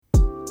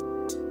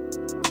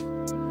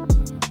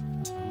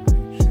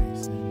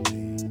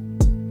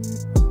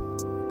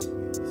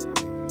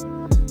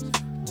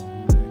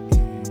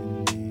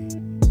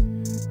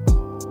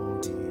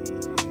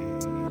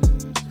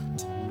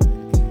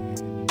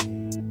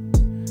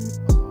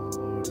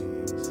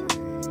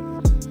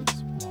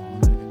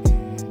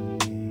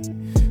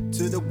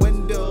To the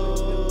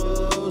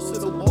windows, to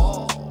the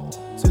wall,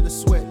 to the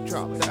sweat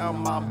drop down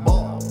my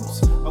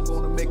balls. I'm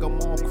gonna make them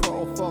all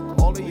crawl, fuck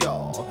all of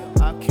y'all.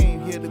 I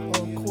came here to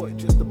on court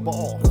just to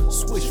ball.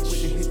 Swish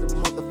with it, hit the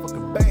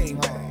motherfucking bang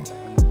bang.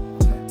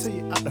 Till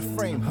you out the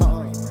frame,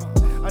 huh?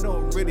 I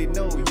don't really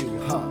know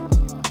you, huh?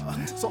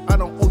 So I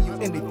don't owe you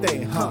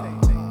anything, huh?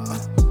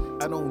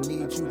 I don't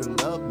need you to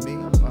love me,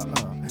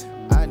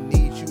 I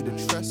need you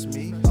to trust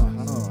me,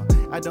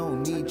 I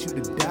don't need you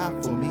to die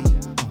for me,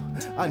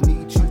 I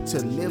need you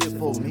to live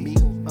for me.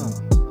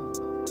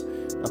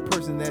 A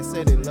person that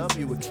said they love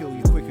you would kill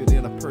you quicker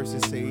than a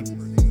person say.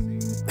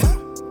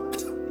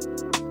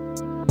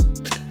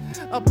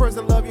 A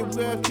person love you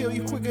will kill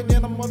you quicker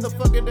than a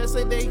motherfucker that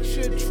say they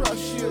should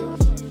trust you.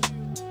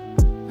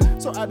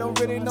 So I don't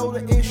really know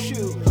the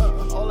issue.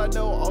 All I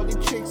know, all these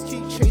chicks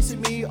keep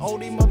chasing me. All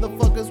these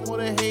motherfuckers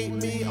wanna hate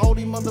me. All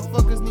these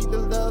motherfuckers need to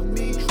love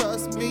me.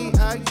 Trust me,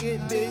 I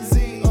get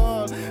busy.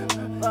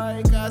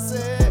 Like I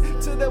said,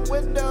 to the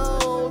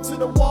window, to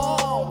the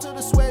wall, to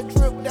the sweat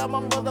drip down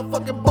my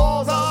motherfucking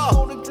balls. I'm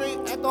gonna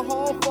drink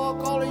alcohol,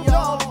 fuck all of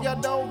y'all.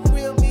 Y'all don't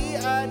feel me,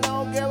 I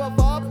don't give a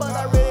fuck, but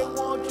I really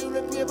want you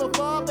to give a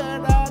fuck.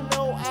 And I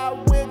know I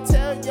will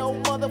tear your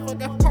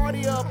motherfucking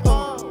party up.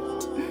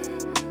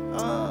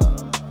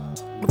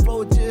 The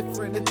flow is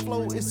different, the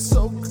flow is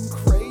so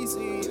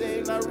crazy.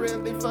 They not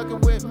really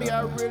fucking with me,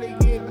 I really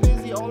get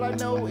busy. All I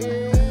know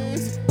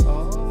is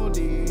all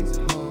these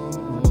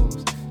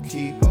hoes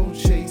keep on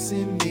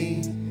chasing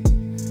me.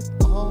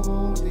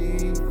 All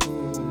these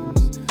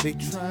fools, they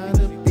trying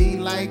to be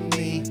like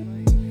me.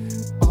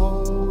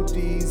 All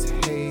these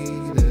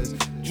haters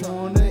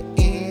trying to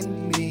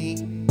end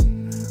me.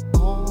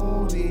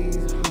 All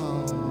these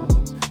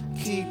hoes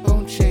keep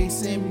on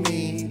chasing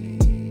me.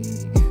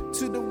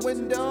 To the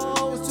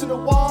windows, to the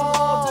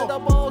wall, to the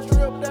balls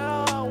drip down.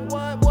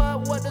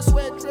 What the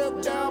sweat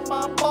drip down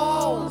my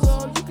balls.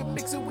 You can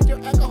mix it with your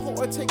alcohol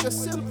or take a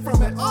sip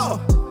from it.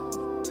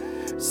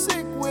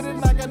 Sick with it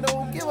like I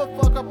don't give a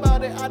fuck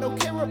about it. I don't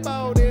care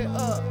about it.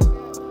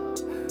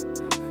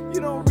 You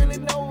don't really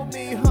know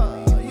me,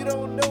 huh? You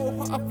don't know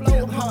how I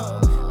flow, huh?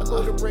 I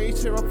go to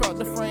rage, tear up out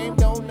the frame.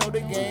 Don't know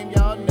the game,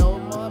 y'all know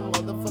my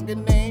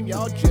motherfucking name.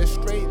 Y'all just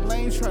straight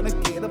lanes trying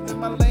to get up in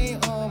my lane.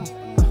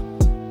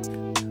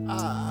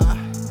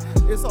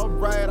 It's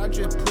alright, I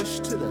just push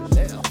to the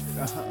left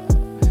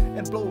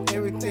and blow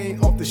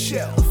everything off the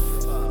shelf.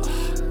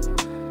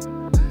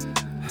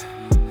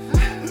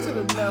 To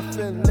the left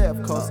and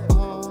left, cause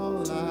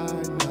all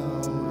I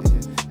know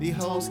is these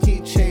hoes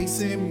keep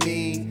chasing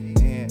me.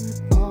 And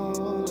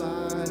all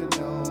I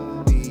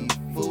know, these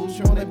fools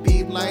tryna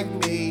be like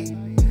me.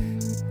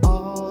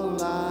 All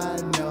I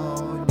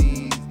know,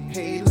 these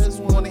haters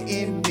wanna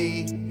end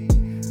me.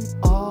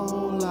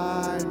 All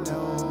I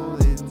know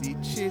is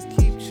these chicks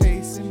keep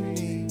chasing me.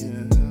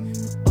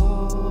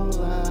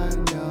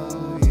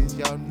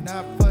 Y'all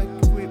not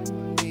fucking with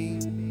me.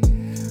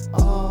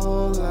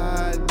 All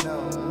I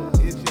know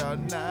is y'all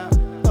not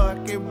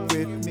fucking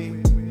with me.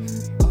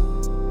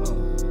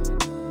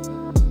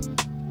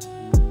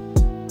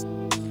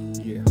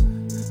 Yeah.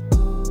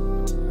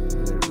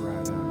 Let it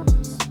ride out.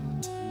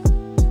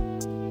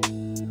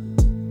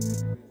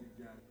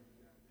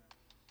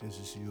 This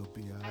is You'll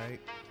Be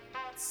Alright.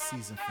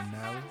 Season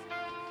finale.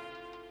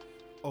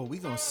 Oh, we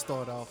gonna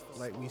start off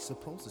like we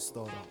supposed to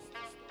start off.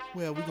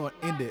 Well, we're gonna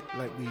end it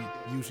like we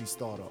usually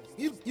start off.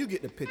 You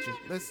get the picture.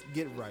 Let's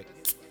get it right.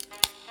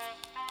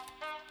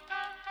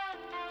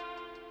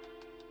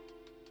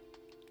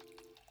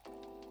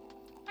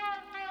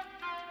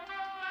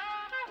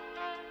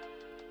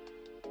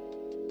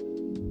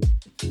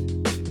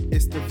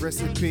 It's the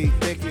recipe.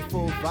 Thank you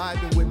for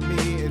vibing with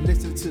me and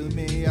listen to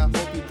me. I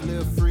hope you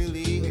live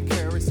freely and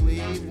carelessly.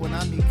 When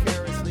I mean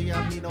carelessly,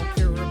 I mean don't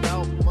care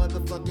about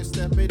motherfuckers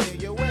stepping in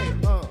your way.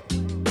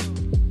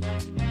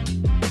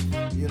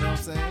 You know what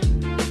I'm saying?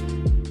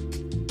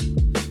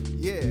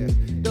 Yeah,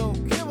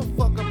 don't give a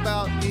fuck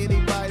about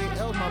anybody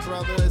else, my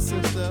brother and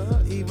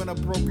sister. Even a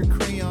broken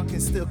crayon can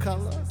still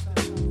color.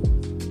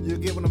 You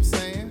get what I'm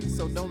saying?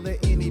 So don't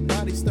let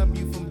anybody stop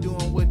you from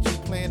doing what you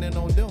planning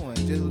on doing.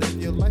 Just live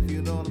your life,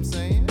 you know what I'm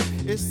saying?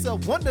 It's a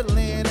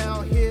wonderland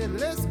out here.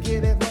 Let's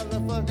get it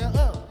motherfucker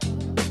up.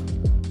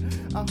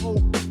 I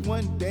hope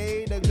one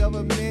day the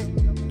government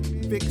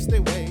fix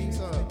their ways.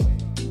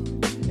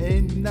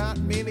 And not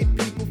many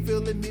people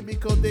feeling me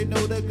because they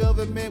know the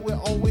government will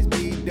always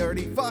be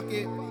dirty. Fuck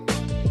it.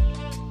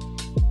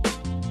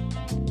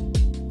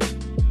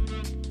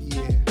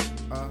 Yeah,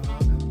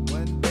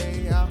 One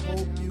day I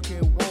hope you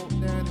can walk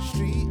down the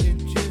street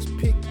and just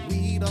pick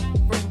weed up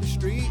from the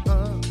street.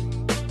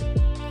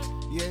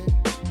 Yeah.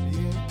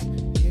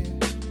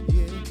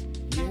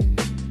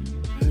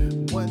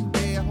 One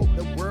day I hope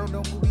the world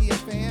don't be a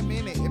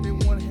famine and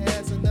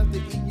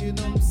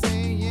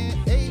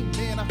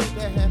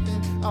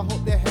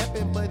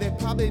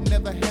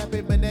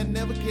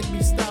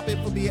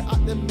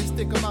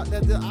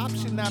other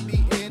option I be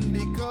in,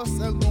 because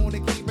I'm gonna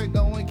keep it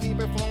going, keep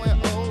it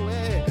flowing. Oh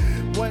yeah.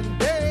 One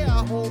day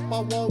I hope I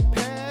won't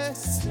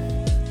pass,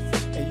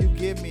 and you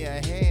give me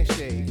a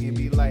handshake and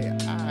be like,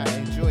 I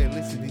enjoy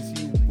listening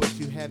to you, what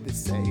you have to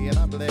say, and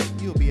I'm like,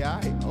 you'll be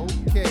alright,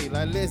 okay,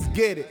 like let's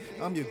get it.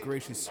 I'm your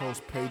gracious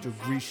host, Pedro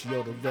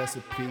Grigio, the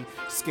recipe,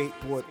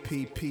 skateboard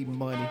PP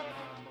money,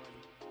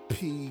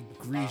 P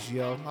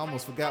Grigio. I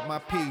almost forgot my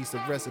P's,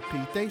 the recipe.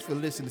 Thanks for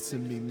listening to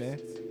me, man.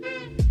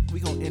 We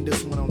gonna end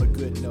this one on a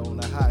good note, on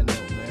a high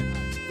note, man.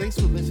 Thanks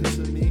for listening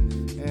to me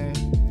and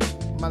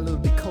my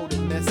little decoded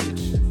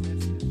messages,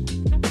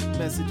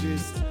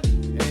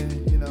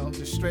 and you know,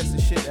 the stress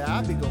and shit that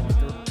I be going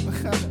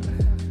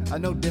through. I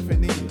know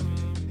different than you.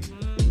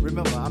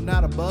 Remember, I'm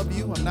not above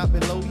you, I'm not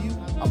below you,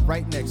 I'm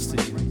right next to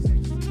you.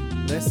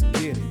 Let's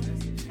get it.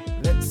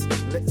 Let's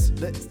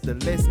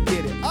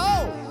get it.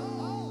 Oh!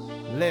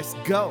 Let's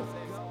go.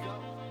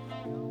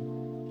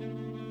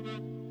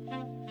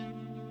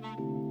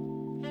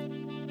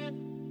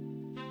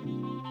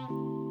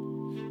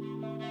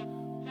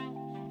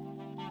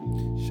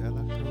 Shall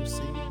I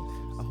proceed?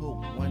 I hope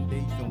one day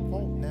you can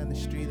walk down the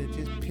street and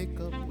just pick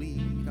up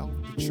weed off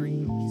the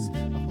trees.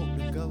 I hope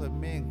the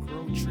government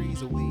grow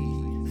trees of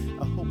weed.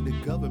 I hope the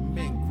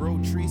government grow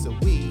trees of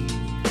weed.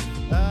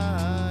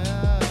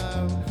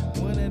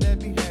 Wouldn't that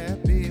be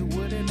happy?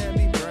 Wouldn't that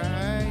be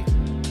bright?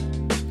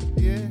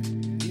 Yeah.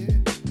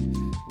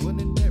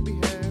 Wouldn't that be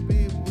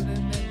happy?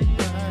 Wouldn't that be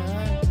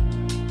bright?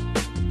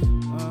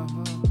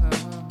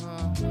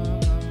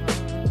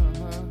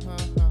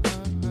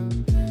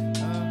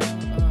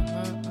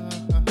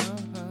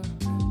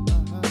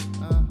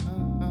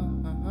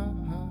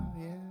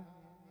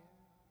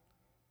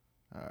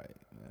 All right,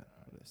 man.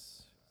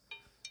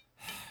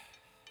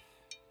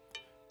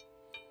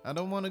 I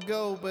don't want to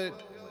go, but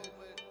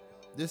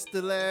this is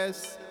the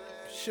last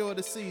show of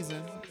the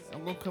season.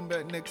 I'm gonna come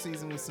back next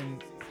season with some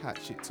hot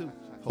shit too,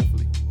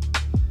 hopefully.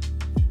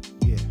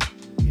 Yeah.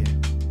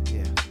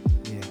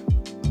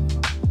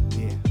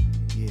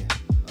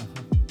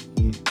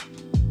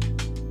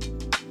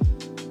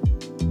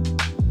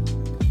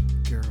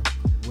 Girl,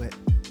 what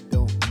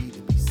don't need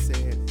to be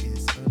said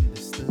is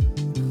understood.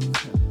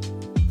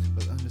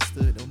 But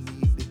understood don't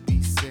need to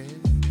be said.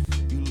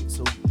 You look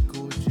so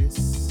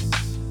gorgeous.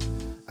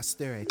 I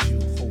stare at you,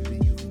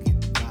 hoping you can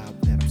get the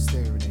vibe that I'm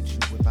staring at you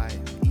if I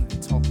am even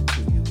talking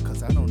to you,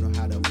 cause I don't know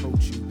how to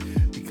approach you,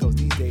 because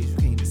these days you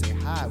can't even say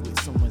hi with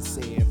someone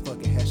saying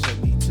fucking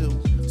hashtag me too.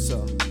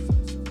 So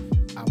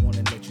I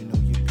wanna let you know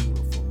you're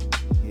beautiful,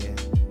 yeah,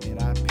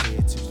 and I pay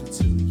attention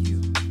to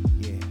you,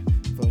 yeah,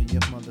 from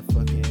your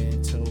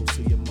motherfucking toes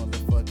to your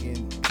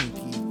motherfucking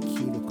pinky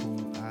cuticle.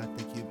 I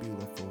think you're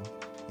beautiful,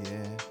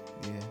 yeah,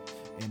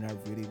 and I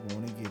really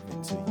wanna give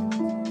it to you.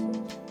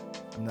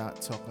 I'm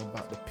not talking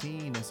about the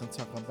penis, I'm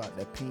talking about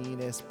the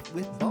penis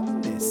with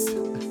bonus.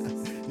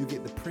 You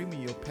get the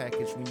premium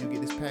package when you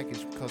get this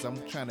package, because I'm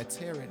trying to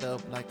tear it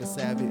up like a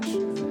savage.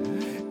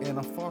 And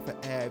I'm far from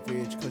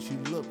average, because you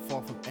look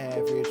far from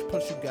average,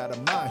 plus you got a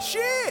mind.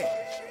 Shit!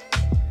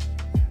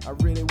 I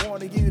really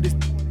want to give you this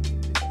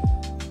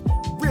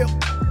real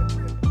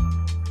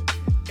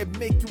and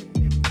make you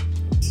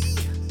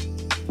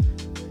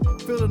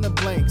fill in the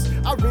blanks.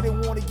 I really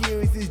want to give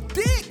you this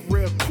dick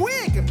real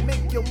quick and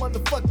make your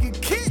motherfucking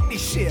kidney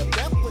shift.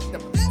 That's what the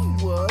thing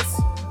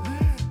was.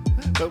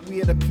 But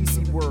we in a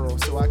PC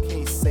world, so I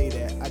can't say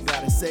that. I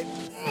gotta say,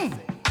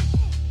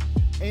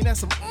 ain't that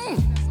some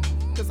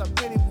cause I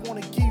really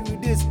want to give you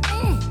this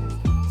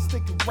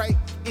stick it right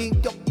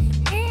in your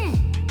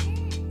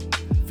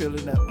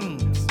filling up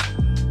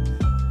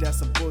That's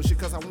some bullshit,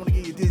 cause I want to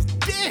give you this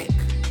dick.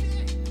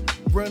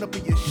 Run up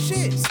in your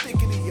shit, stick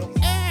it in your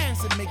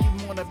ass and make you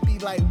want to be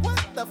like,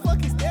 what the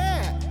fuck is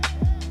that?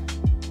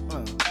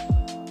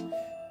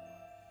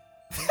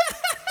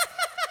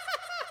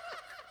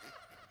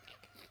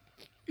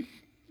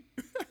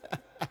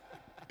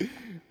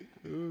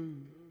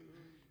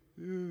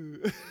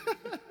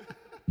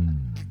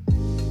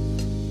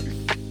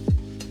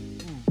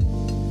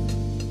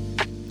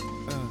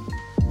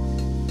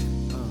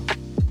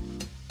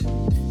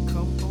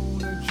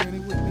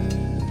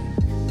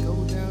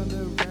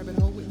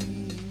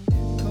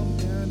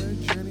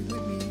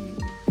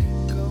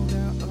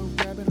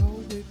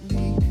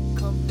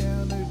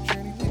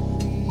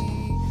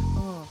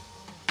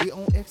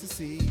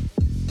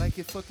 Like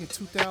in fucking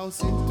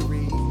 2003,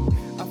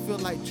 I feel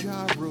like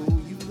Ja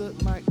Rule. You look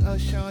like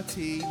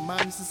Ashanti,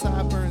 minus the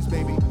sideburns,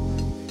 baby.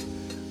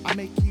 I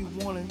make you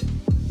wanna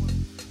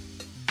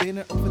bend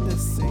it over the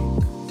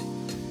sink,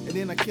 and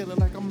then I kill it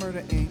like a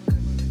Murder Inc.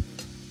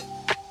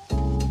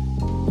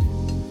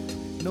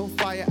 No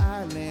Fire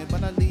Island,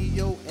 but I leave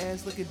your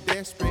ass looking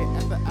desperate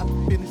after I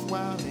finish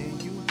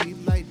wildin'. You be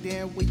like,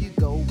 damn, where you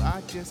go?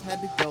 I just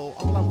had to go.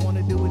 All I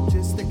wanna do is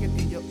just stick it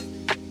in your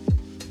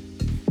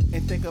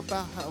and think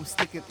about how I'm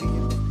sticking in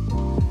you.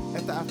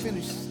 After I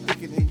finish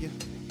sticking in you,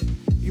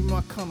 You know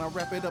I come, I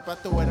wrap it up, I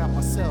throw it out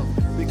myself.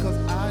 Because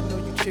I know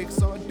you chicks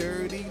are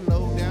dirty,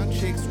 low down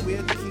chicks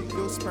will keep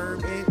your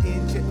sperm and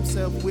inject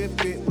themselves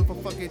with it with a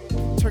fucking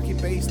turkey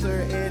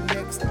baster. And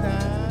next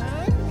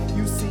time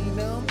you see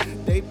them,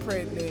 they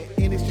pregnant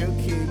and it's your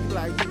kid. You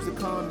like use a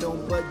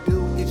condom, but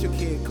dude, it's your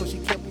kid. Cause she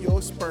kept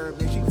your sperm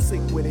and she sick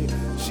with it.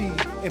 She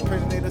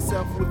impregnated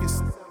herself with your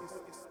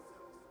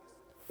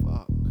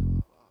fuck.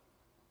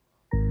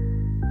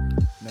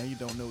 Now you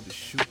don't know to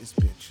shoot this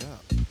bitch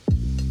up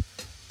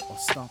or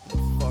stomp the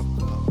fuck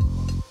up.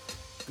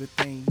 Good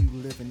thing you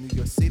live in New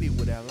York City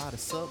with a lot of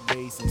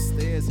subways and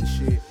stairs and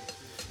shit.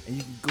 And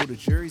you can go to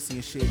Jersey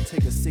and shit,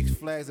 take a Six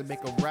Flags and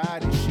make a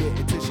ride and shit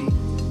until she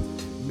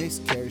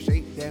miscarriage.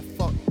 Ain't that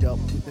fucked up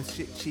with the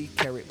shit she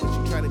carried, but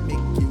she try to make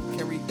you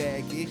carry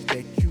baggage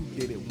that you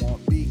didn't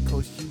want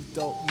because you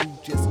thought you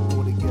just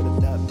go to get a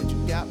nut, but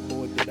you got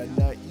more than a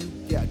nut. You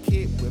got a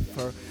kid with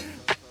her,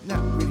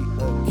 not really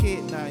a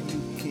kid. Now you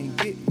can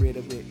get rid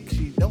of it.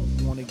 She don't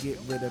wanna get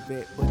rid of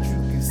it, but you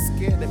can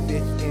scare the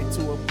bitch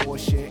into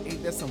abortion.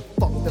 Ain't that some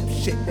fucked up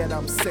shit that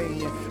I'm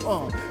saying?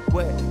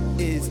 What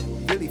is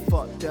really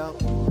fucked up?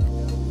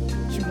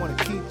 She wanna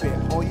keep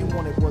it, all you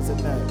wanted was a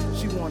nut.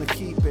 She wanna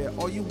keep it,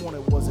 all you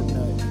wanted was a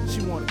nut.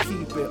 She wanna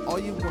keep it, all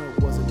you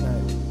wanted was a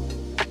nut.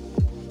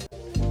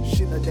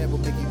 Shit like that will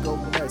make you go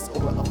nuts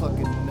over a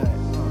fucking nut.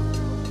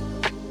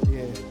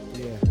 Yeah.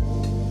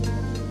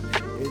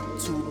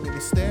 It's too many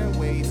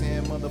stairways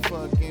and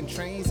motherfucking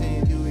trains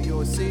in New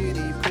York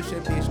City. Push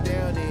a bitch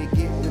down and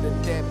get rid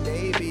of that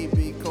baby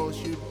because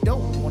you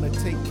don't wanna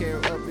take care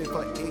of it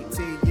for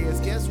 18 years.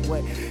 Guess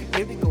what?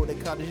 If you go to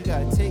college, you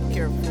gotta take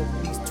care of it for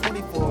at least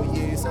 24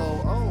 years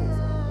old.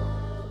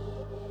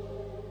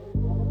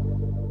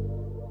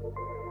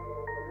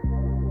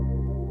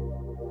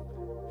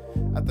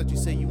 I thought you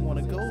said you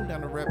wanna go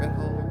down the rabbit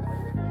hole.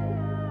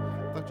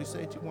 I thought you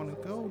said you wanna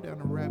go down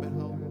the rabbit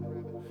hole.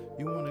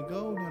 You wanna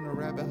go down the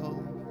rabbit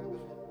hole.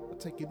 I'll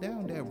take you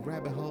down that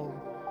rabbit hole.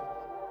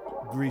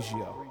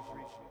 Grigio.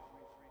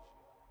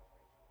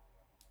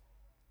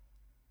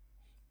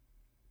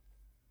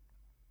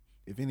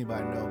 If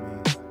anybody know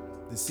me,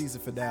 the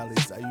season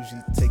finales, I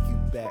usually take you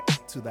back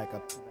to like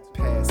a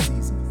past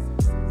season.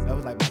 That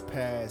was like my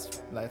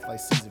past, like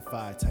season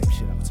 5 type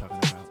shit I'm talking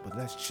about. But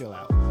let's chill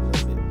out a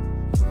little bit.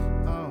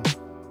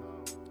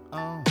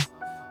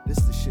 This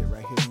is the shit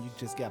right here when you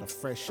just got a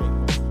fresh shape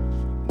up. You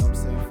know what I'm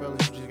saying,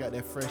 fellas? You just got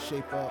that fresh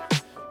shape up.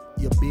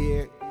 Your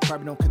beard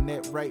probably don't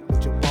connect right,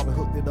 but your barber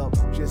hooked it up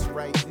just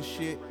right and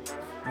shit.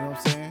 You know what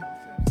I'm saying?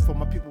 For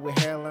my people with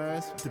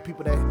hairlines, the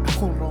people that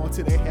hold on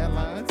to their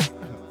hairlines.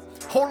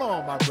 Hold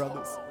on, my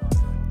brothers.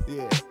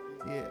 Yeah.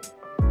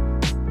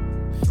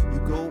 You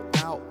go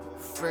out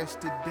fresh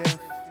to death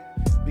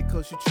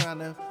because you're trying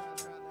to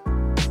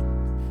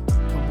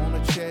come on the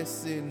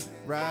chest and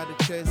ride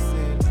the chest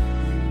and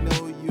you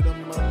know you the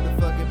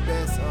motherfucking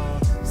best.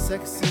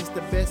 Sex is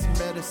the best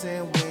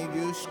medicine when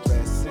you're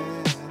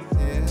stressing.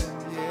 Yeah.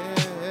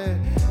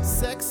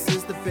 Sex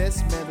is the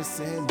best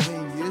medicine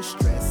when you're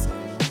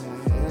stressing.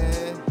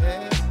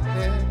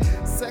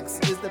 Sex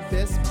is the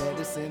best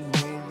medicine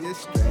when you're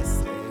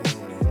stressing.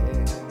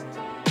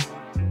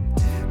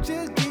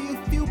 Just give you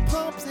a few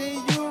pumps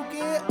and you'll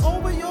get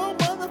over your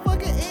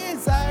motherfucking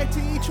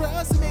anxiety.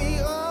 Trust me,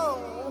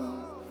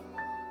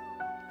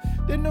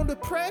 There's no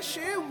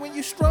depression when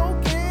you're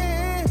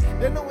stroking.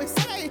 There's no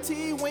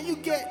anxiety when you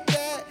get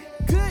that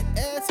good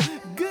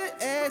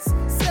ass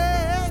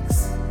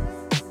sex.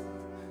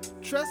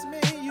 Trust me,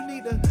 you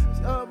need to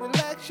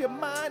relax your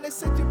mind and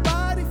set your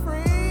body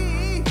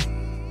free.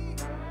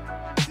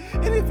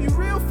 And if you're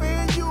real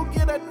fan, you'll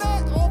get a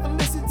nut over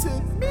listen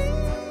to me.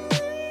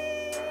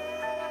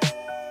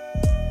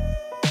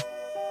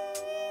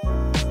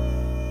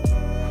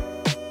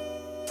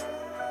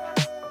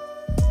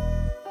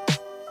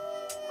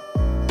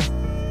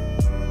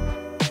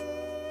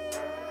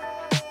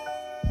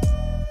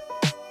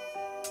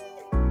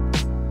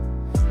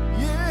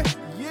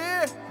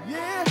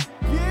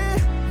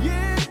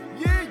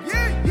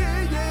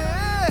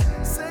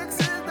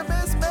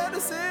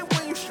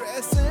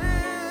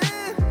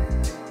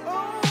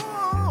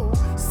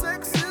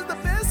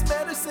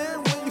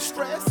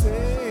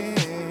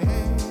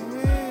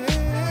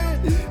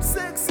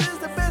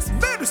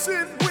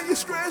 When you're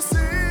stressing,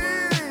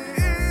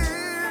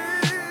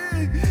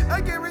 I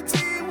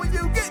guarantee when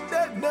you get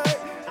that nut,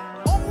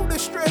 all the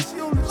stress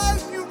your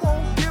life, you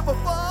won't give a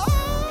fuck.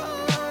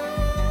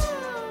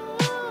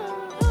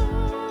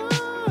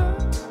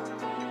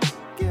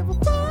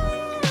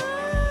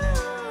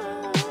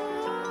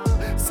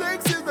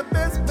 Sex is the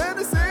best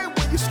medicine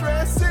when you're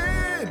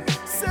stressing.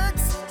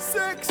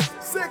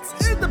 Sex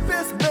is the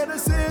best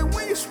medicine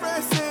when you're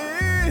stressing.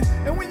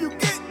 And when you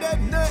get that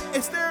nut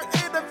and stare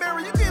in the mirror,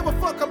 you give a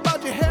fuck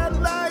about your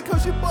hairline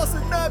cause you bust a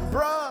nut,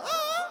 bruh.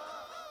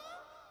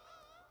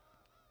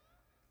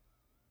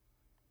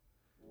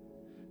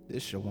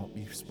 This show won't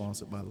be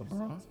sponsored by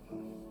LeBron.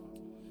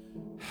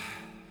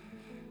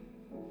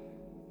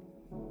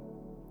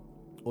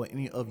 Or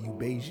any of you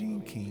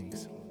Beijing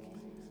kings.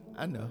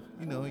 I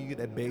know, you get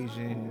that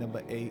Beijing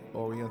number 8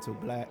 Oriental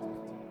black.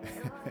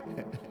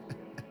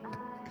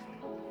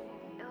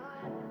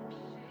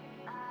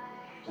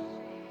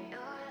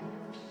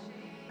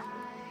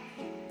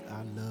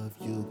 I love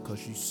you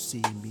cause you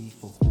see me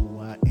for who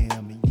I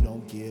am, and you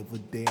don't give a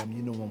damn.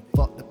 You know I'm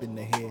fucked up in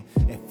the head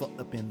and fucked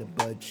up in the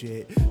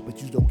budget,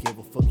 but you don't give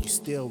a fuck, you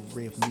still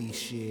rip me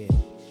shit.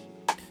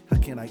 How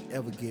can I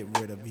ever get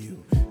rid of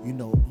you? You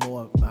know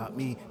more about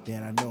me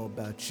than I know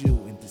about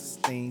you, and this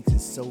thing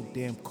is so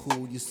damn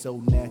cool. You're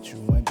so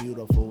natural and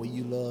beautiful, and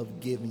you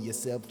love giving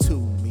yourself to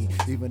me,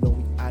 even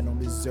though I don't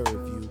deserve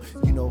you.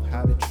 You know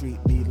how to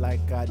treat me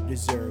like I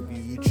deserve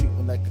you. You treat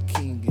me like a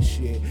king and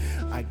shit.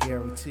 I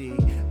guarantee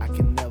I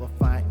can never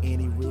find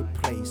any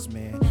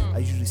replacement. I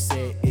usually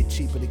say it's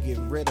cheaper to get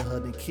rid of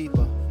her than keep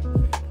her,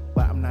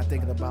 but I'm not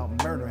thinking about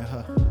murdering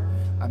her.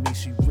 I mean,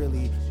 she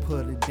really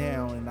put it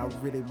down, and I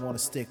really want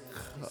to stick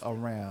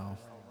around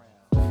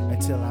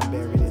until I'm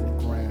buried in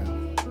the ground.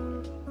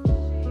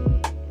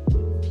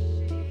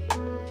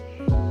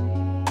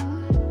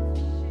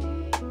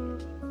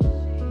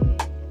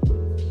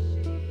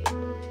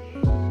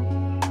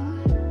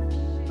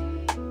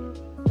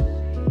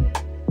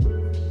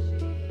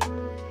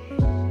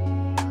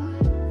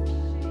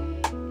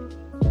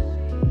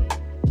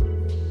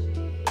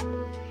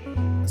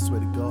 I swear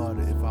to God,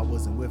 if I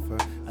wasn't with her,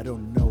 I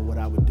don't know what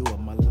I would do with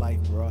my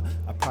life, bro.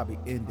 I'd probably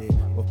end it,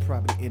 or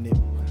probably end it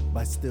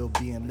by still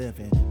being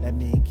living. That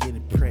mean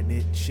getting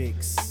pregnant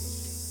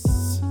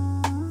chicks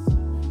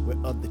with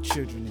other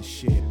children and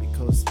shit,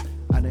 because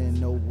I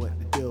didn't know what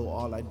to do.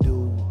 All I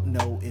do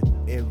know is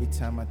every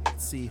time I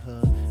see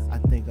her, I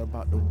think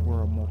about the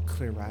world more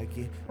clearer. I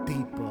get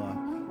deeper.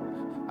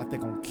 I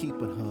think I'm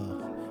keeping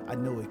her. I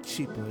know it's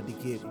cheaper to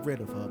get rid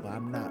of her, but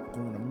I'm not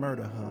going to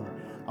murder her.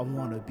 I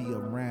want to be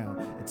around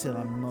until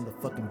I'm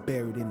motherfucking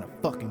buried in the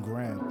fucking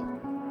ground.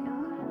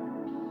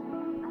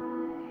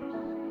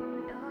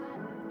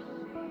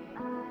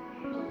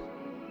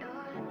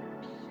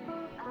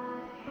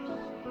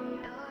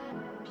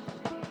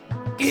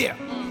 Yeah.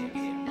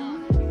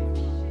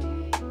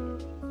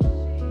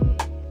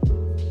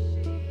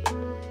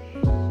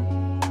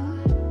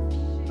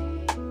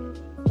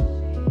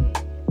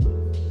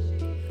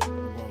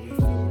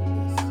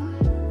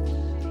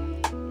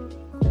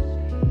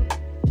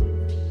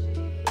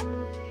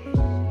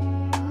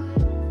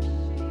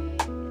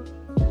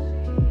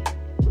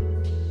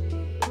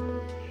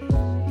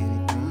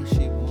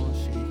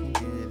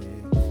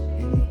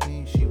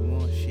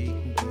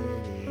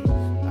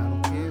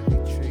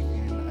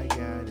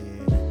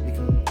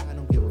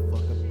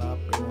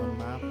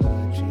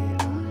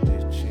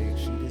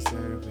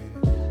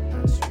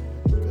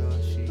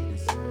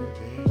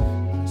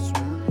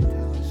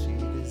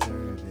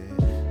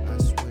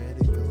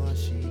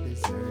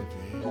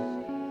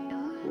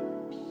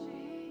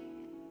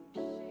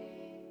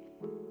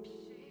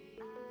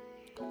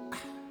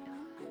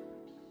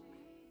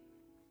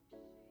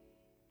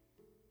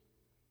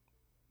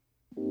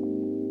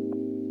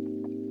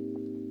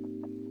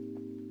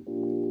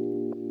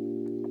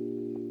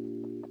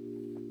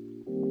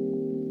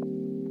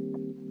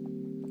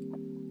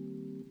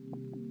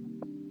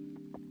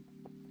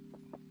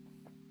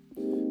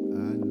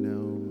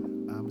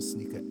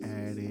 Sneaker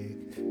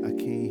addict. I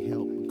can't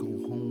help but go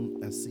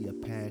home. I see a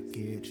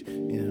package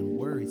and I'm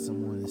worried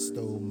someone has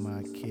stole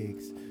my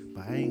kicks,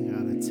 but I ain't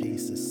got a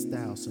taste of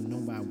style, so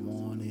nobody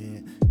want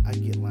it. I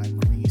get like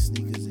green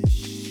sneakers and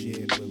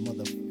shit with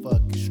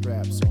motherfucking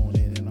straps on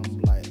it, and I'm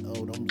like,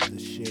 oh, them the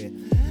shit.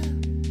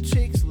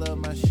 Chicks love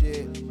my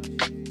shit.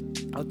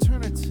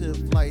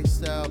 Alternative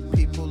lifestyle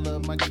people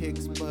love my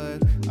kicks,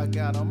 but I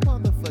got a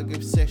motherfucking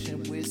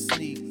obsession with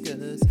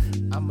sneakers.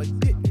 I'm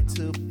addicted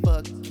to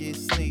fucking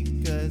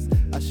sneakers.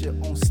 I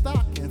should own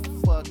stock in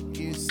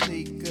fucking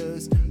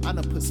sneakers. I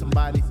done put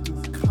somebody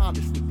through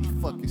college with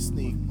these fucking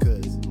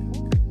sneakers.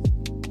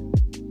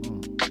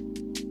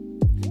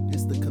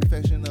 It's the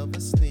confession of a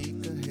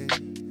sneakerhead.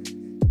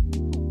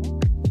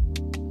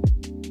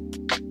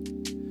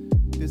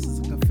 This is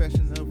a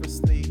confession of a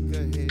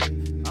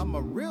sneakerhead. I'm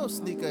a real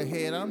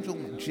sneakerhead. I'm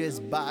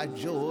just buy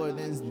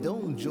Jordans.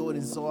 Them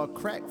Jordans are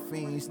crack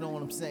fiends, know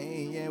what I'm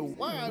saying? Yeah,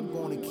 why I'm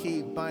gonna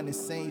keep buying the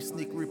same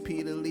sneaker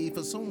repeatedly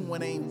for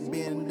someone ain't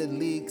been in the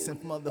league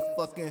since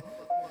motherfucking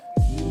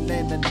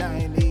in the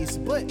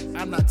 90s? But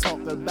I'm not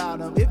talking about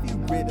them. If you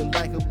really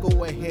like them,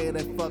 go ahead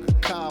and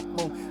fucking cop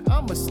them.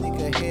 I'm a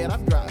sneakerhead. I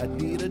drive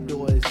Adidas,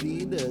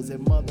 Adidas,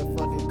 and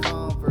motherfucking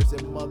Converse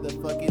and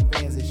motherfucking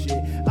Vans and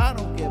shit. I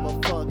don't give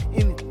a fuck.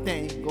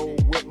 Anything go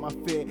with my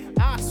fit.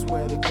 I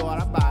swear to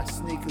God, I buy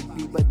sneakers,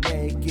 be but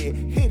naked,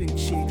 hitting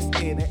chicks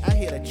in it. I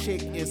hit a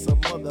chick in some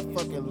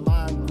motherfucking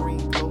lime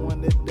green glow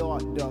in the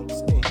dark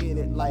dunks and hit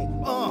it like,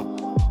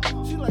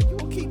 She like, you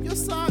gonna keep your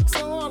socks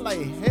on?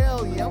 Like,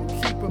 hell yeah, I'm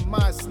keeping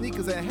my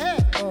sneakers and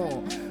hat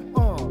on.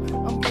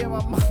 I'm getting my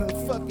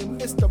motherfucking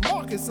Mr.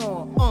 Marcus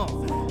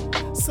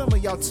on. Some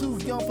of y'all too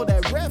young for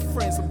that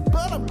reference,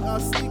 but I'm a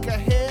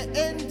sneakerhead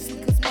and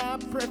sneakers my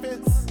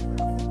preference.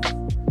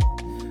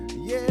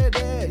 Yeah,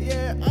 there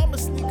yeah, I'm a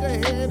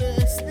sneakerhead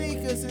and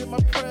sneakers is my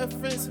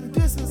preference.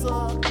 This is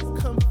a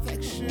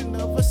confection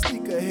of a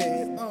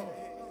sneakerhead.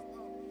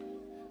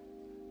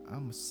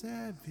 I'm a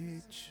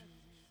savage.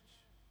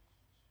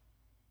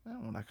 I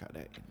don't like how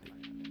that ended.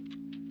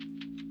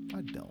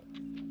 I don't.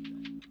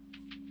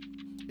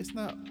 It's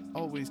not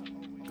always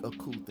a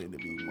cool thing to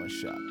be one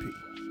shot P,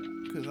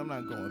 because I'm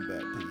not going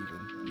back to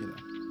even, you know.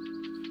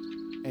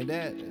 And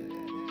that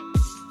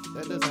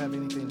doesn't have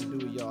anything to do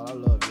with y'all. I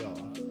love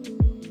y'all.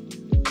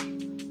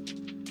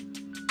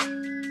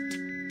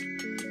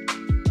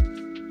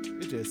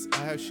 It just, I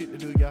have shit to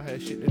do, y'all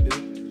have shit to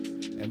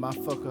do, and my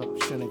fuck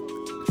up shouldn't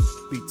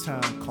be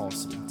time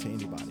costly to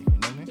anybody. You know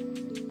what I mean?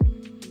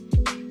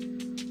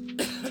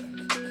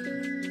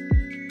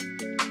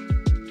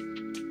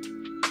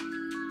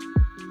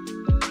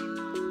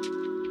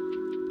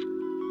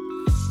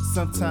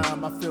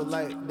 Sometimes I feel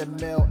like the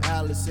male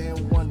Alice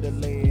in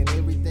Wonderland.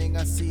 Everything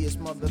I see is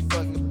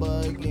motherfucking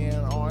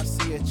bugging. Or I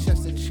see a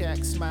Chester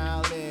Jack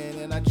smiling,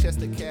 and I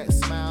Chester cat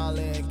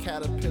smiling,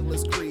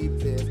 caterpillars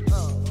creeping.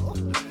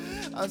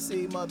 I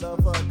see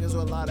motherfuckers with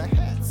a lot of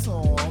hats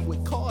on,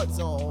 with cards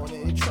on,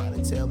 and try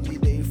to tell me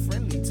they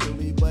friendly to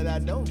me, but I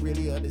don't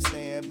really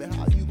understand. But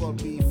how you gonna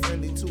be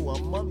friendly to a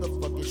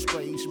motherfucking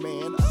strange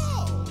man?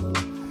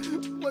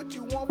 What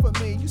you want from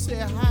me? You say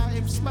hi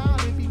and smile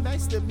and be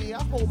nice to me.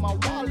 I hold my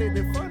wallet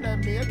in front of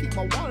me. I keep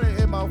my wallet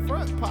in my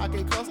front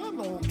pocket, cause I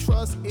don't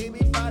trust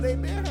anybody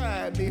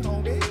behind me,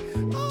 homie.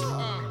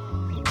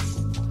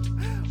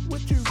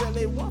 What you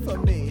really want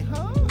from me,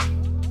 huh?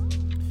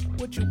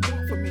 What you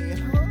want from me,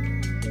 huh?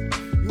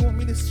 You want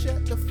me to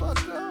shut the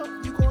fuck up?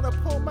 You gonna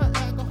pour my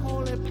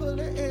alcohol and put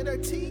it in a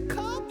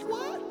teacup?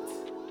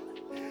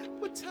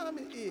 What time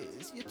it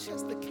is? Your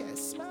Chester cat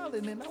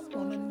smiling and I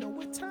wanna know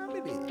what time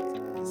it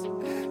is.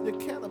 Your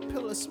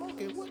caterpillar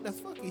smoking, what the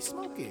fuck he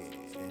smoking?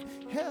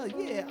 Hell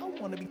yeah, I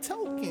wanna be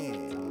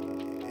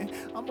token.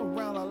 I'm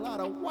around a lot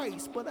of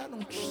whites, but I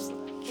don't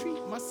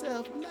treat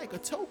myself like a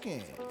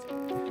token.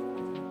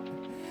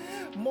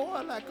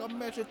 More like a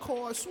measure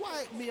cord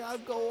swipe me, I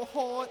go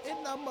hard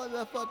in the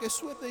motherfucking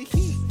Swiffer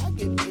heat. I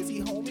get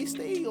busy, homie,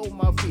 stay on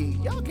my feet.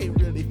 Y'all can't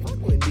really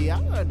fuck with me, I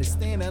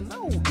understand, I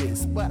know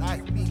this, but I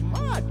be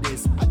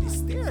modest. I just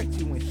stare at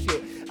you and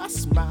shit. I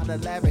smile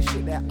and laugh and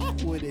shit, that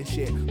awkward and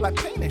shit, like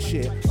pain and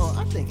shit.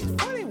 I think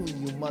it's funny when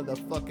you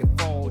motherfucking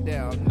fall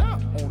down,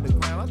 not on the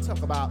ground. I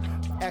talk about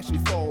actually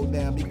fall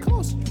down,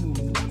 because you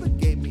never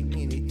gave me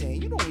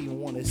anything. You don't even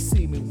wanna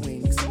see me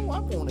wing, so I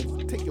wanna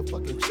take your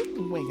fucking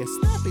chicken wing and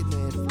snap it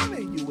in front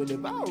of you and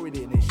devour it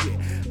and shit.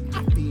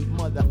 I feed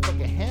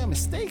motherfucking ham and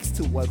steaks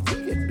to a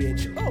vegan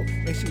bitch.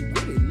 And she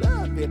really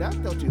love it. I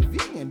thought you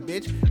vegan,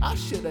 bitch. I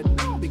shoulda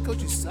known,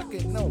 because you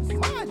sucking on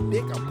my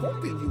dick. I'm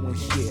poking you and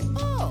shit.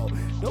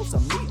 Those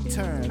are meat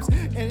terms,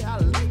 and I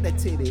like that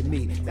titty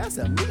meat. That's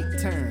a meat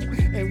term.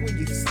 And when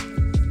you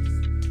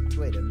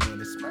wait a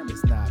minute, sperm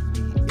is not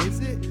meat, is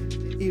it?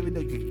 Even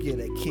though you can get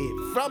a kid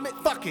from it,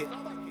 fuck it.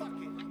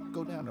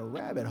 Go down the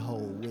rabbit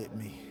hole with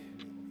me.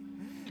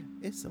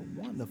 It's a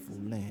wonderful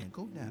land.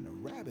 Go down the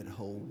rabbit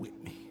hole with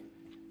me.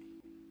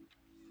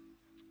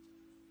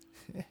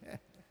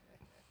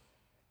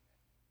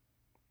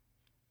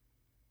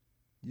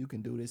 You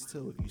can do this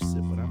too if you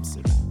sip what I'm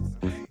sipping.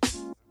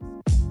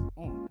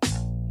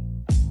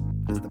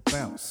 That's the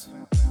bounce.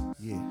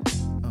 Yeah.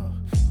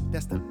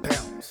 That's the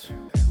bounce.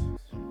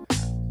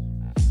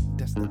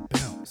 That's the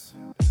bounce.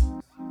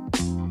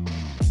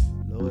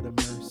 Lord of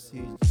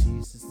mercy,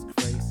 Jesus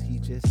Christ, he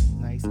just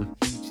nice.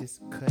 He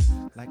just cut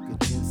like a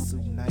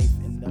Jinsu knife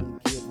and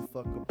don't give a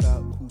fuck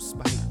about who's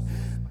spite.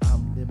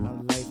 I'm living my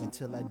life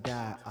until I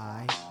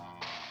die,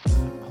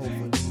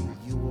 hopefully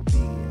you will be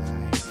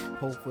alright.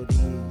 Hopefully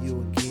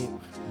you'll get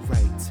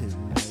right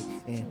tonight.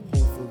 And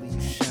hopefully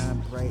you shine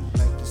bright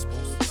like you're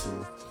supposed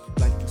to.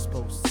 Like you're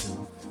supposed to.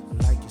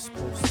 Like you're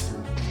supposed to.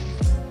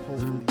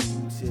 Hopefully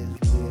you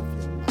just live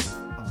your life.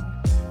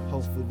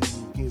 Hopefully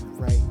you get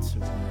right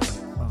tonight.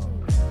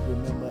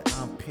 Remember,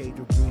 I'm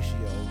Pedro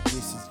Grigio.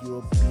 This is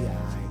your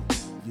B.I.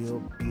 Your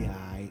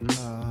B.I.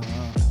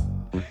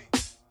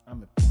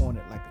 I'm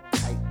appointed like a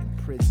kite in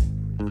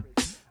prison.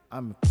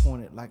 I'm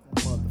appointed like a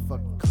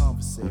motherfucking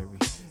commissary.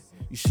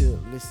 You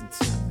should listen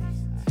to me.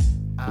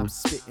 I'm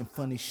spitting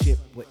funny shit,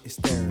 but it's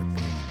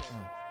therapy.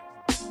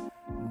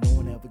 No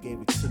one ever gave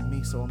it to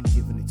me, so I'm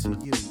giving it to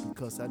you,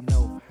 because I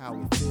know how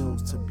it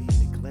feels to be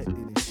neglected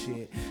and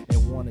shit,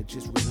 and wanna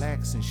just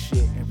relax and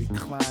shit, and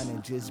recline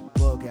and just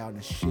bug out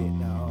and shit.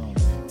 Now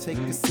take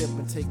a sip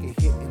and take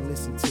a hit and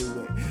listen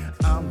to it.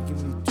 I'm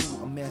giving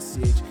you a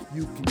message,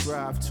 you can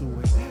drive to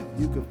it,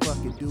 you can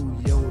fucking do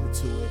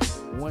Yoda to it.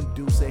 One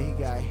dude say he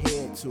got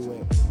head to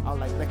it. I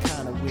like that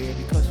kind of weird,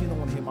 because you don't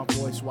wanna hear my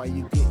voice while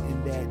you get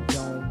in that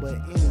dome. But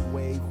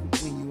anyway,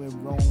 when you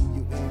in Rome,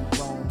 you in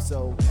Rome,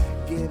 so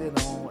get it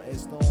on.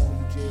 As long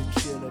as you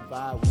just chill and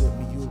vibe with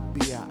me, you'll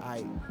be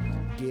alright.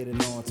 Get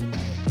it on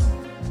tonight.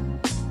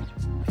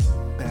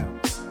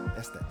 Bounce,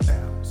 that's the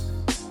bounce.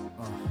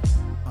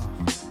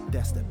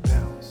 That's the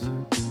bounce.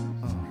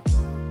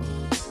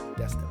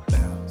 That's the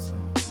bounce.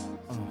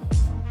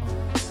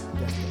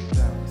 That's the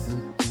bounce.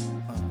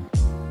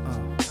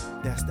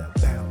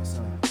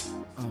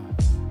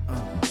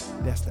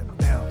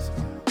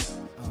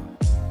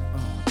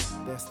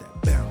 That's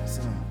that bounce.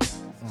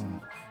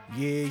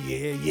 Yeah,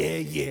 yeah, yeah,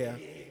 yeah.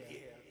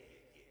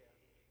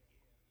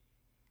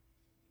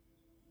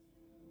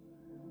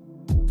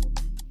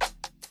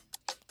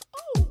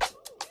 Oh.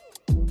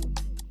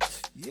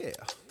 Yeah.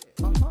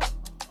 Ooh.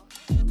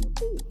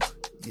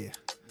 Yeah.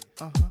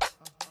 Ooh.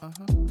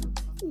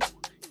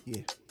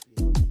 Yeah.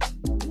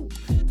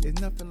 There's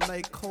nothing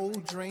like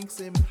cold drinks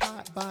and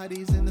hot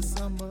bodies in the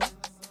summer.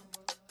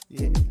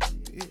 Yeah.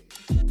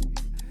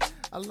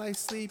 I like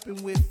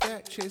sleeping with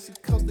fat chicks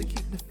because they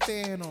keep the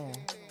fan on.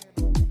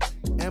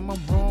 Am I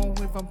wrong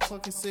if I'm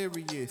fucking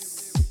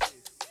serious?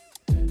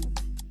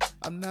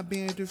 I'm not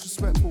being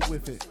disrespectful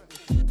with it.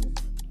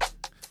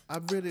 I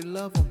really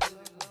love them.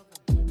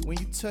 When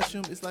you touch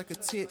them, it's like a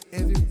tit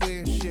everywhere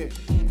and shit.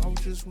 I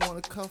just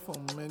want to cuff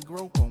them and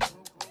grope them.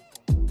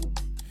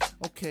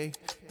 Okay,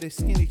 they're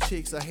skinny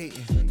chicks I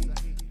hating.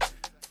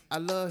 I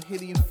love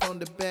hitting from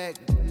the back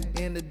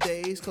in the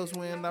days, cause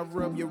when I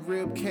rub your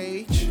rib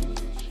cage,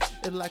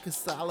 it's like a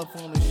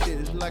xylophone and shit.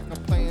 It's like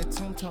I'm playing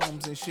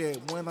tum-tums and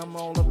shit when I'm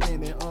all up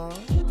in it,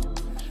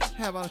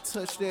 Have I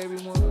touched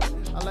everyone?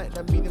 I like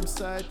the medium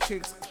sized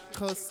chicks,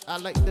 cause I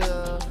like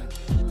I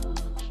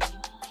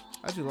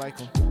just like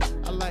them.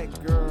 I like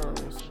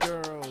girls,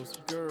 girls,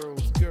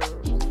 girls,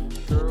 girls.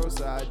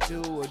 Girls I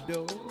do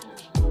adore.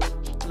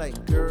 I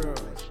like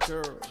girls,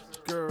 girls,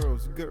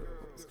 girls,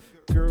 girls.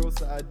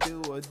 Girls I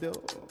do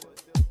adore.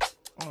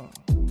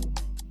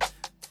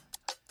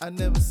 I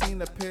never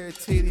seen a pair of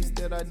titties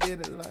that I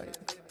didn't like.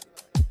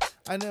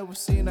 I never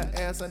seen an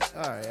ass.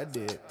 Alright, I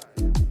did.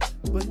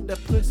 But the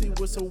pussy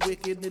was so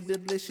wicked and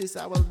delicious.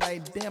 I was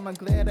like, damn, I'm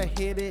glad I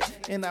hit it.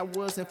 And I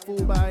wasn't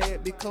fooled by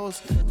it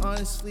because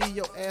honestly,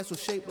 your ass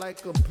was shaped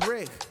like a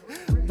brick.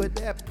 But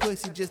that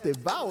pussy just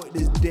devoured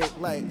this dick.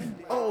 Like,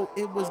 oh,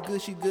 it was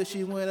gushy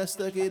gushy when I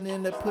stuck it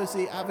in the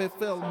pussy. I been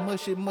felt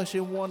mushy mushy,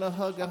 wanna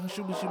hug her,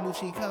 mushy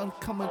mushy.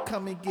 Come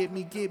and get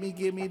me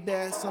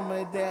that, some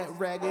of that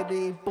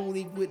raggedy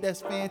booty with that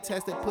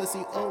fantastic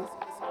pussy. Oh,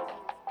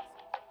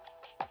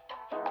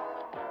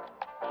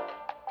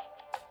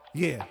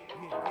 yeah.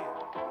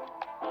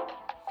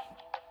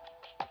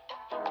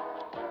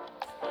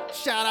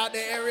 Shout out to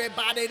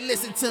everybody,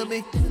 listen to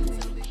me.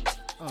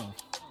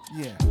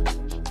 Yeah.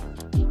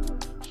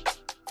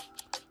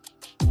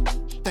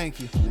 Thank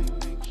you.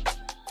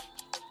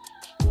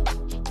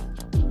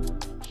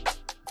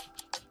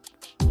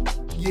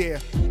 Yeah.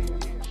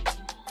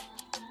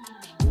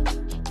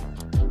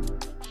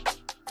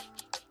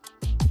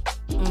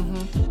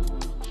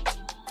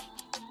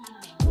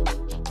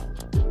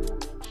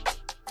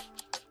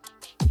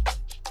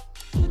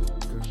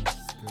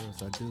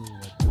 Girls, I do.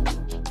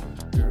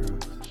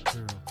 Girls,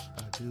 I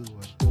do.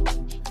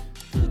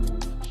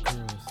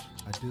 Girls,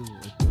 I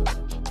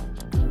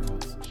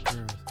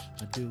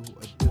do.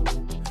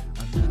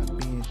 I'm not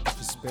being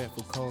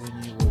disrespectful calling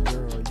you a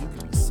girl. You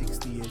can be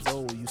 60 years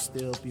old, you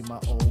still be my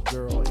old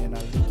girl. And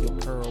I lick your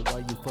pearl while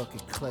you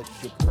fucking clutch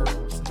your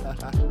pearls.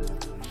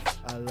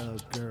 I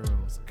love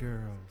girls.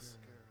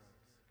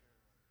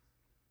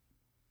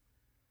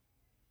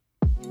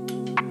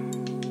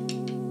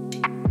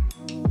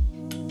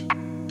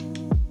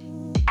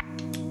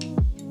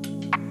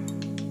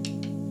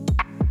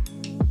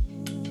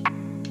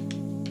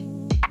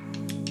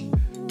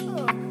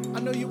 I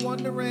know you're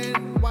wondering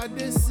why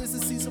this is the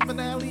season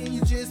finale and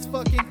you just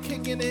fucking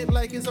kicking it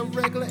like it's a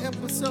regular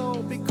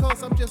episode.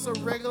 Because I'm just a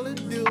regular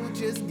dude,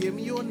 just giving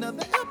you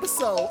another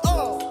episode.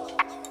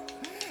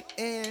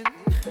 And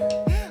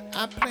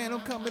I plan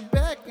on coming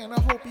back, and I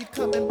hope you're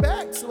coming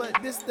back. So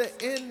at this the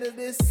end of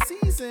this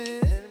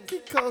season,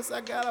 because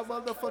I gotta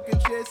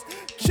motherfucking just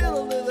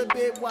chill a little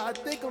bit while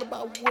thinking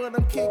about what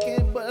I'm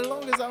kicking. But as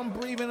long as I'm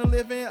breathing and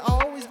living, I'm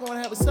always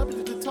gonna have a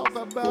subject to talk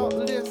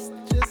about. Just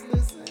listen.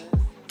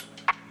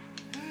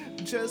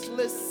 Just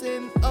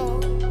listen,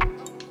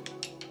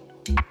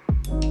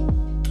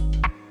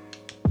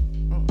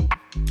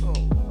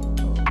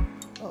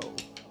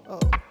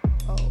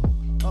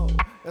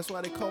 That's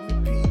why they call me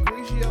P.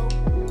 Grigio.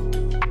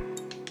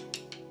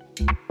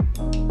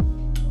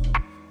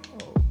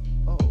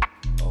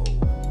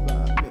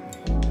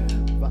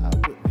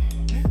 Vibe with me.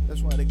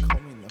 That's why they call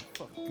me the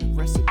fucking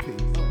recipe.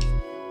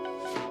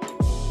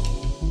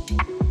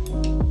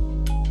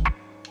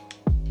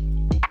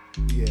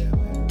 Yeah,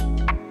 man.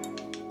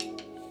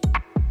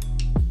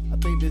 I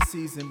think this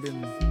season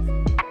been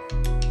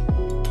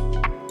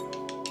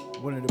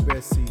one of the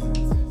best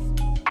seasons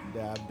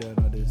that I've done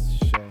on this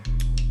show.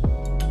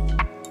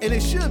 And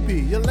it should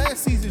be. Your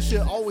last season should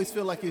always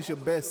feel like it's your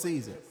best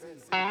season.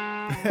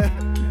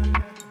 And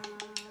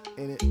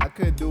I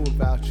couldn't do it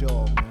without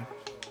y'all, man.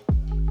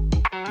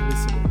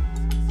 Listen,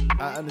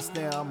 I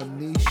understand I'm a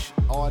niche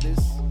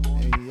artist,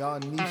 and y'all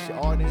niche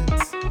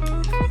artists.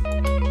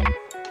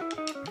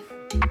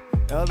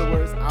 In other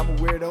words, I'm a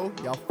weirdo.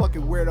 Y'all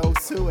fucking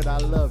weirdos too, and I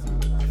love you.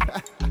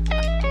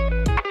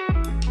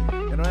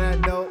 And on that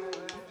note,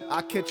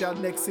 I'll catch y'all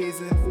next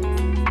season.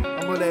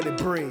 I'm gonna let it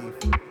breathe.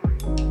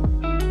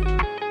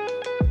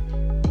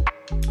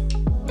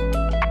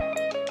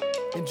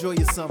 Enjoy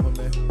your summer,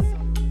 man.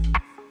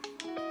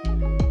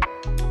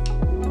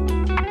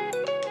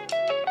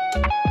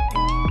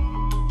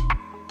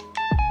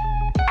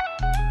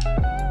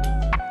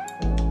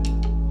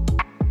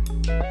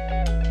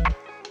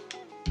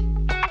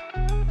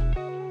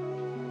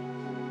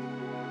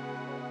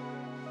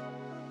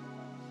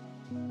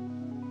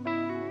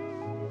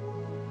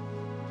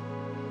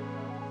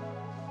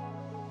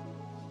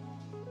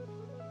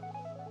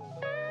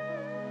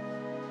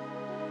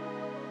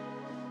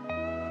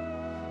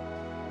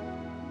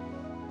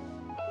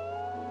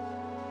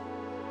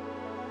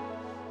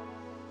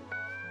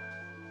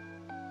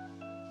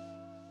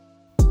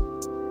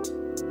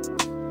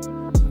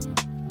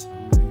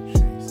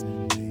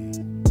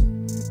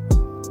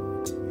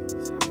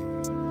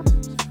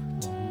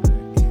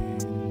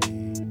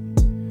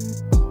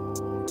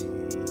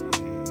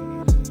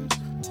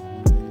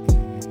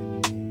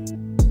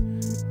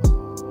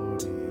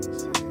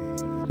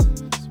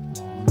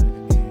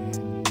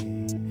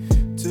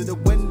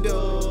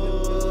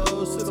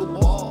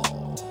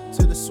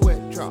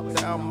 drop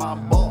down my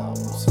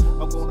balls.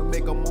 I'm gonna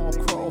make them all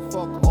crawl,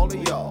 fuck all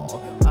of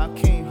y'all. I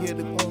came here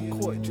to on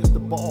court just to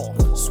ball.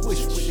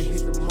 Swish with the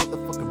hit the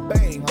motherfucking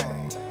bang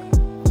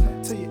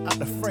bang. Till you out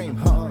the frame,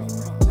 huh?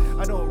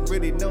 I don't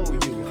really know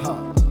you,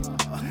 huh?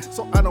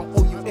 So I don't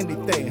owe you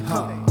anything,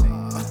 huh?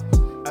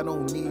 I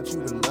don't need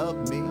you to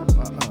love me,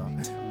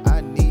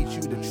 I need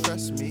you to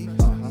trust me,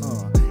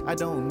 I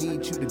don't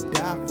need you to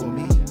die for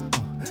me,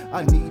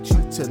 I need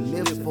you to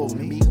live for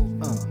me.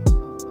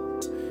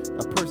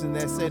 A person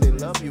that said they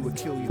love you would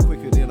kill you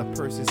quicker than a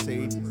person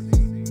say.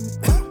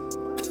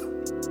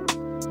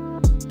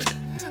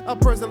 A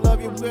person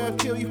love you will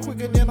kill you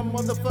quicker than a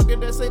motherfucker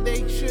that say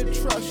they should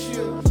trust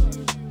you.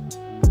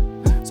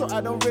 So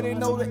I don't really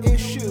know the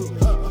issue.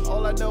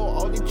 All I know,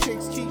 all these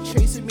chicks keep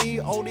chasing me.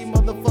 All these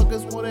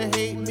motherfuckers wanna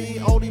hate me.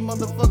 All these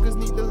motherfuckers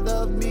need to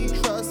love me.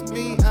 Trust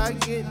me, I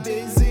get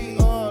busy.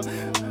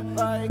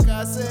 Like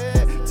I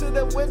said, to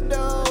the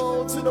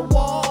window, to the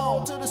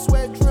wall, to the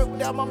sweat drip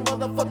down my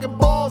motherfucking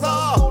balls.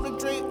 I'm gonna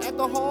drink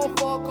alcohol,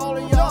 fuck all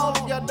of y'all.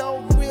 And y'all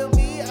don't feel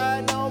me,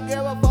 I don't give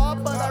a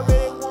fuck. But I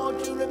really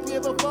want you to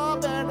give a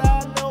fuck. And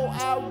I know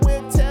I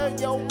will tear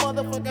your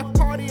motherfucking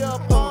party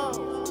up.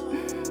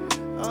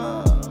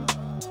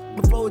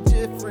 The flow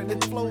different,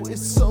 the flow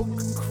is so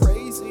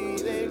crazy.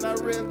 They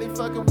not really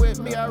fucking with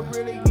me, I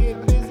really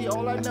get busy.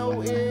 All I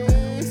know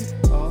is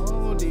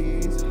all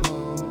these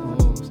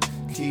hoes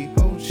keep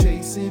on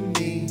chasing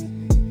me.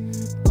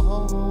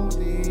 All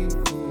these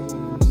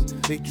fools,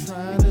 they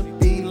trying to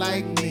be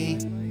like me.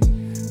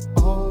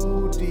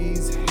 All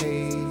these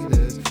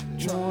haters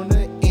trying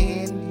to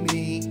end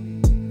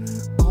me.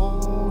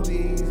 All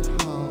these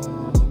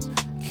hoes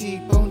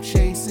keep on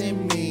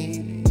chasing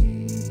me.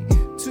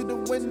 To the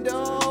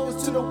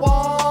windows, to the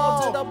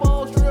wall, to the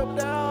balls drip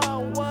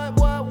down.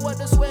 What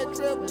the sweat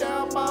drip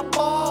down my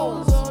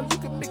balls. You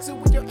can mix it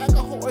with your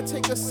alcohol or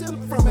take a sip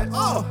from it.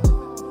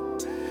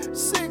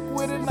 Sick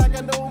with it like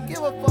I don't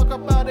give a fuck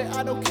about it.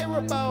 I don't care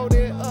about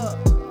it.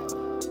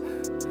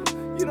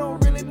 You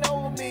don't really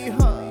know me,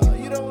 huh?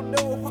 You don't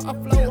know how I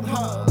flow,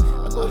 huh?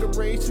 I go to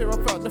rage here,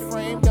 I'm out the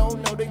frame.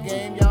 Don't know the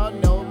game, y'all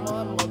know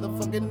my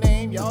motherfucking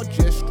name. Y'all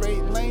just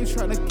straight lanes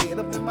trying to get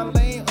up in my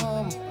lane.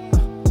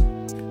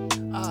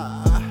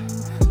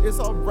 It's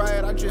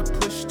alright, I just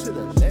push to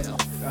the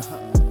left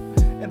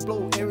and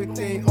blow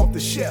everything off the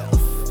shelf.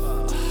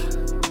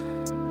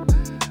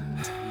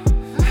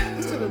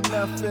 To the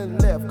left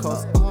and left,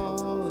 cause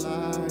all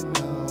I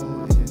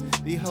know is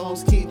these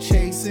hoes keep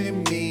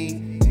chasing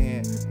me.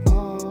 And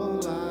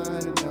all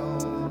I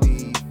know,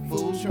 these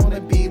fools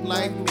tryna be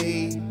like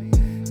me.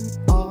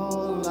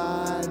 All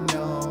I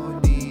know,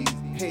 these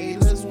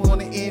haters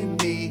wanna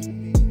end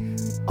me.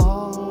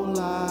 All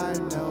I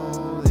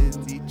know is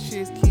these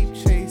chicks keep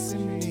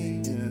chasing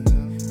me.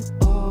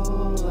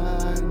 All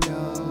I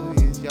know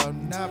is y'all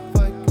not